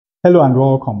Hello and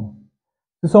welcome.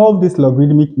 To solve this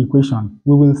logarithmic equation,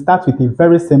 we will start with a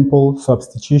very simple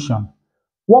substitution.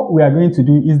 What we are going to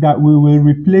do is that we will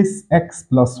replace x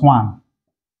plus 1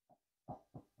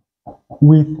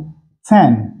 with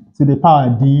 10 to the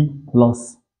power d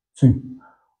plus 2.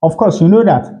 Of course, you know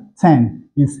that 10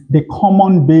 is the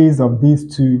common base of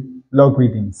these two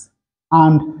logarithms,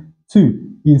 and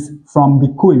 2 is from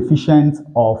the coefficient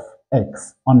of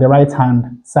x on the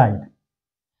right-hand side.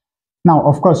 Now,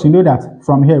 of course, you know that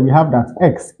from here we have that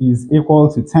x is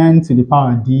equal to 10 to the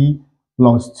power d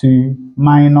plus 2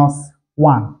 minus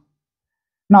 1.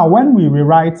 Now, when we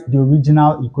rewrite the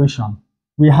original equation,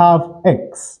 we have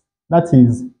x, that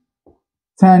is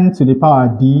 10 to the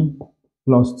power d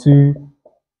plus 2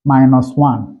 minus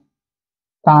 1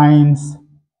 times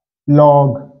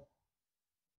log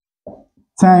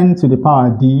 10 to the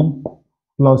power d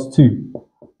plus 2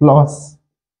 plus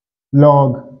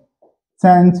log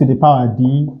 10 to the power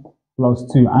d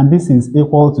plus 2, and this is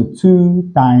equal to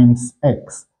 2 times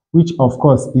x, which of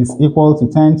course is equal to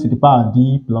 10 to the power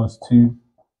d plus 2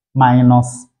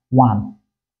 minus 1.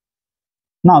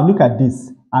 Now look at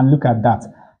this and look at that,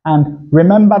 and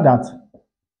remember that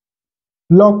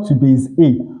log to base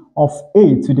a of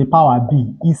a to the power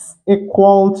b is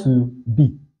equal to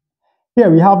b.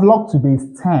 Here we have log to base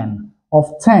 10 of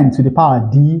 10 to the power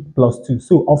d plus 2.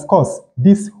 So, of course,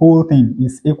 this whole thing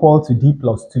is equal to d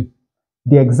plus 2.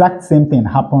 The exact same thing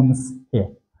happens here.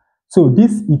 So,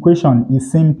 this equation is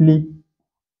simply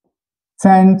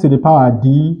 10 to the power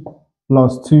d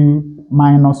plus 2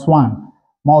 minus 1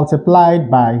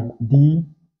 multiplied by d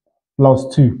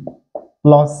plus 2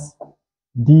 plus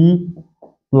d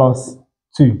plus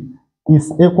 2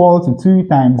 is equal to 2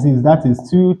 times this. That is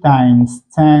 2 times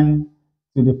 10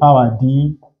 to the power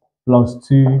d plus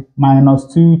 2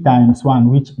 minus 2 times 1,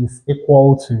 which is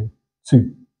equal to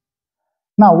 2.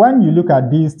 Now, when you look at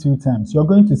these two terms, you're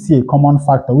going to see a common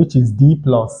factor, which is d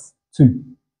plus 2.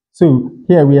 So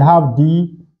here we have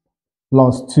d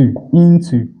plus 2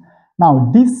 into,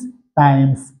 now this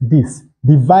times this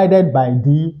divided by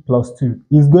d plus 2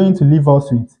 is going to leave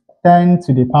us with 10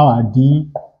 to the power d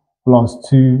plus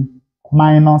 2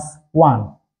 minus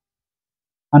 1.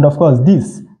 And of course,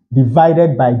 this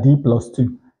divided by d plus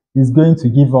 2 is going to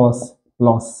give us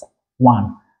plus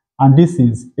 1. And this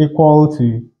is equal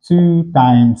to 2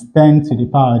 times 10 to the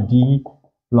power d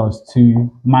plus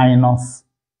 2 minus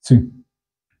 2.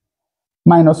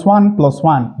 Minus 1 plus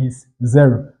 1 is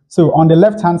 0. So on the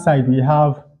left-hand side, we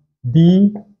have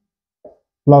d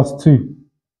plus 2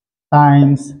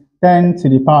 times 10 to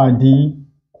the power d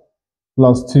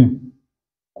plus 2.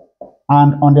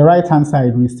 And on the right-hand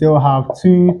side, we still have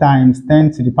 2 times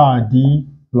 10 to the power d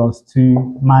plus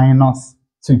 2 minus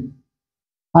 2.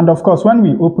 And of course, when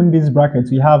we open this bracket,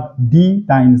 we have d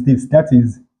times this. That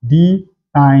is d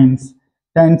times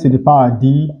 10 to the power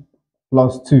d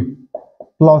plus 2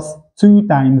 plus 2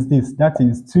 times this. That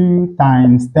is 2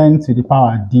 times 10 to the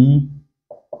power d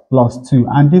plus 2.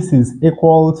 And this is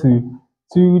equal to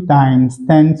 2 times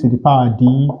 10 to the power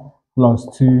d plus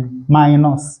 2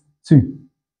 minus 2.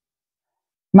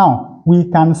 Now,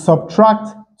 we can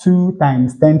subtract 2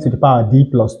 times 10 to the power d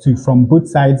plus 2 from both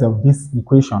sides of this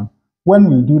equation. When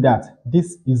we do that,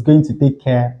 this is going to take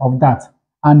care of that.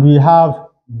 And we have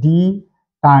d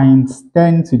times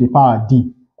 10 to the power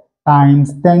d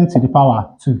times 10 to the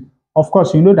power 2. Of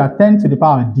course, you know that 10 to the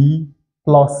power d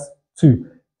plus 2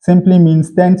 simply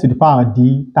means 10 to the power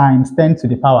d times 10 to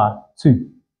the power 2.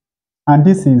 And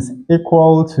this is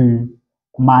equal to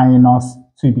minus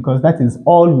 2 because that is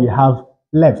all we have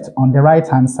left on the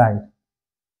right-hand side.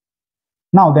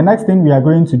 Now, the next thing we are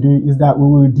going to do is that we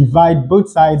will divide both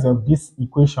sides of this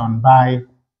equation by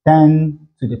 10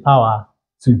 to the power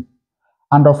 2.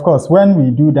 And of course, when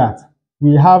we do that,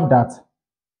 we have that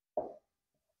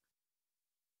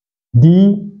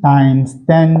d times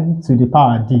 10 to the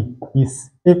power d is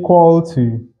equal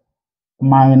to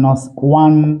minus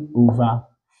 1 over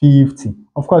 50.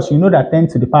 Of course, you know that 10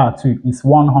 to the power 2 is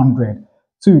 100.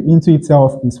 2 into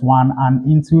itself is 1, and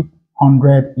into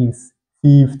 100 is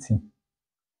 50.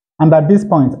 And at this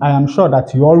point, I am sure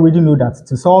that you already know that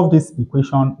to solve this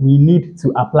equation, we need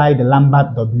to apply the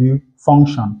Lambert W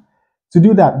function. To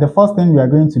do that, the first thing we are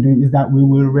going to do is that we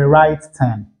will rewrite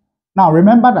 10. Now,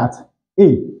 remember that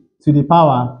a to the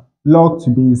power log to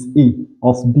base a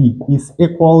of b is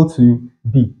equal to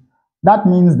b. That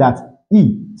means that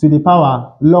e to the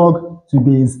power log to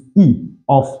base e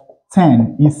of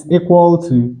 10 is equal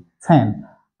to 10.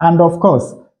 And of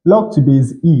course, log to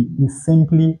base e is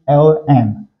simply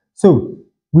ln. So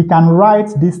we can write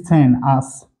this 10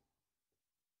 as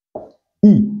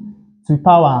e to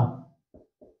power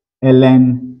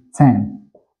ln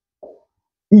 10.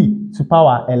 to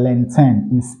power ln 10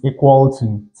 is equal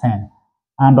to 10.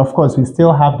 And of course, we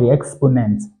still have the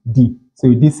exponent d.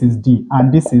 So this is d,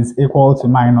 and this is equal to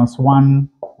minus 1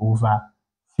 over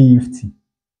 50.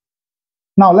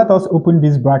 Now let us open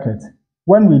this bracket.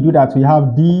 When we do that, we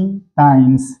have d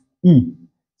times e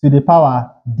to the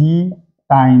power d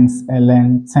times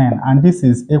ln 10, and this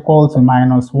is equal to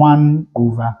minus 1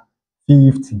 over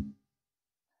 50.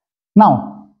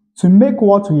 Now, to make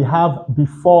what we have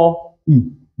before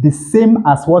e the same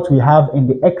as what we have in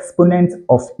the exponent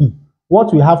of e,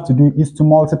 what we have to do is to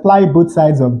multiply both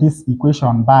sides of this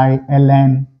equation by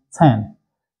ln 10.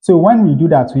 So when we do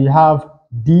that, we have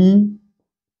d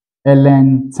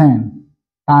ln 10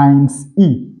 times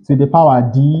e to the power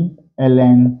d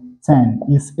ln 10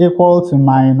 is equal to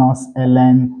minus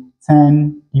ln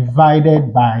 10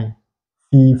 divided by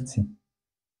 50.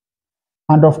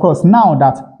 And of course, now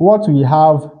that what we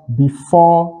have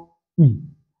before e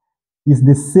is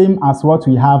the same as what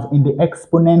we have in the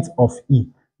exponent of e,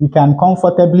 we can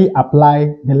comfortably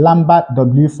apply the Lambert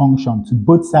W function to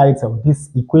both sides of this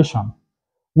equation.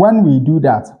 When we do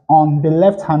that, on the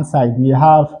left-hand side, we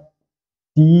have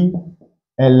d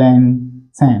ln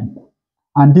 10.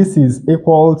 And this is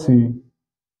equal to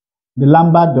the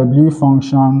Lambert W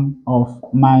function of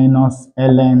minus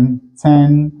ln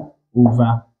 10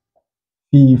 over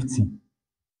 50.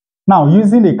 Now,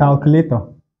 using a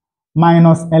calculator,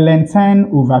 minus ln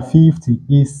 10 over 50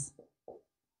 is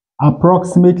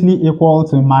approximately equal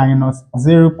to minus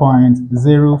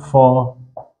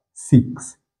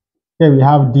 0.046. Here we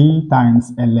have d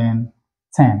times ln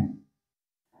 10.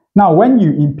 Now, when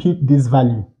you input this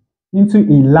value into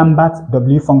a Lambert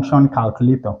W function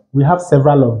calculator, we have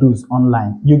several of those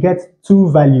online. You get two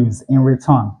values in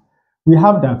return. We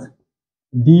have that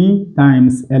d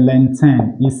times ln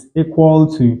 10 is equal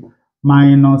to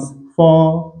minus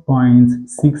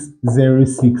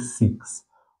 4.6066,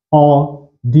 or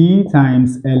d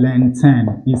times ln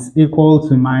 10 is equal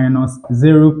to minus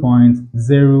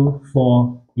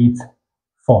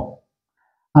 0.0484.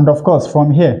 And of course,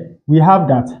 from here, we have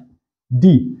that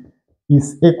d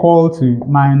is equal to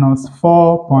minus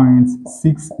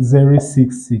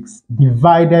 4.6066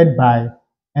 divided by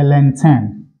ln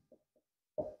 10,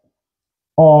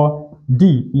 or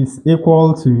d is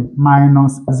equal to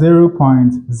minus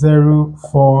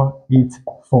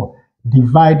 0.0484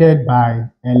 divided by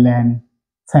ln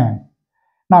 10.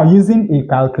 Now, using a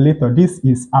calculator, this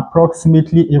is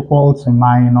approximately equal to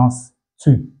minus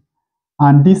 2.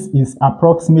 And this is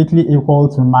approximately equal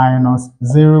to minus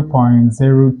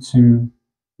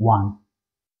 0.021.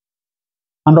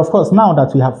 And of course, now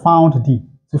that we have found d,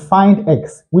 to find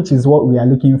x, which is what we are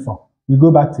looking for, we go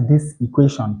back to this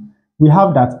equation. We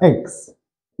have that x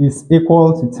is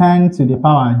equal to 10 to the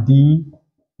power d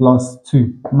plus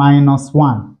 2 minus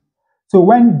 1. So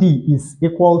when d is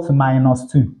equal to minus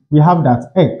 2, we have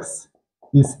that x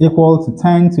is equal to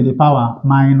 10 to the power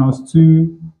minus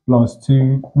 2 plus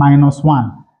 2 minus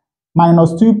 1.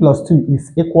 Minus 2 plus 2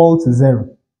 is equal to 0.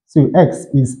 So x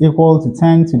is equal to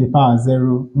 10 to the power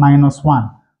 0 minus 1.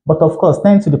 But of course,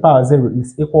 10 to the power 0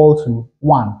 is equal to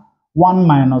 1. 1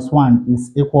 minus 1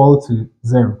 is equal to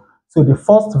 0. So the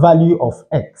first value of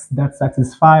x that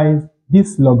satisfies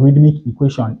this logarithmic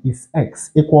equation is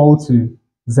x equal to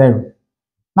 0.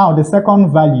 Now the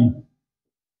second value,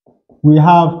 we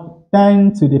have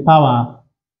 10 to the power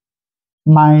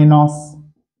minus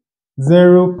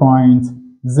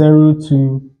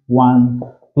 0.021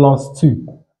 plus 2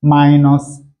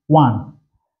 minus 1.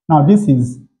 Now this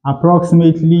is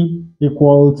approximately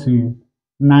equal to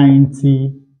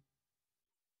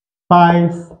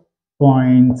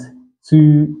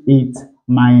 95.28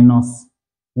 minus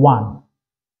 1.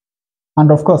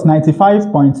 And of course,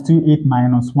 95.28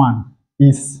 minus 1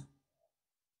 is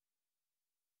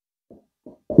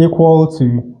equal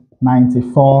to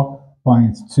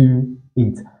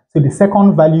 94.28. So the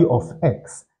second value of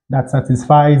x that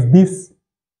satisfies this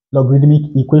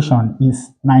logarithmic equation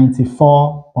is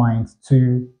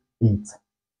 94.28.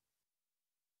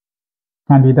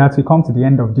 And with that, we come to the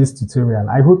end of this tutorial.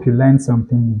 I hope you learned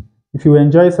something new. If you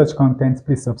enjoy such content,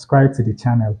 please subscribe to the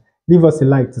channel. Leave us a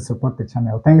like to support the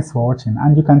channel. Thanks for watching,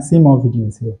 and you can see more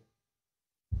videos here.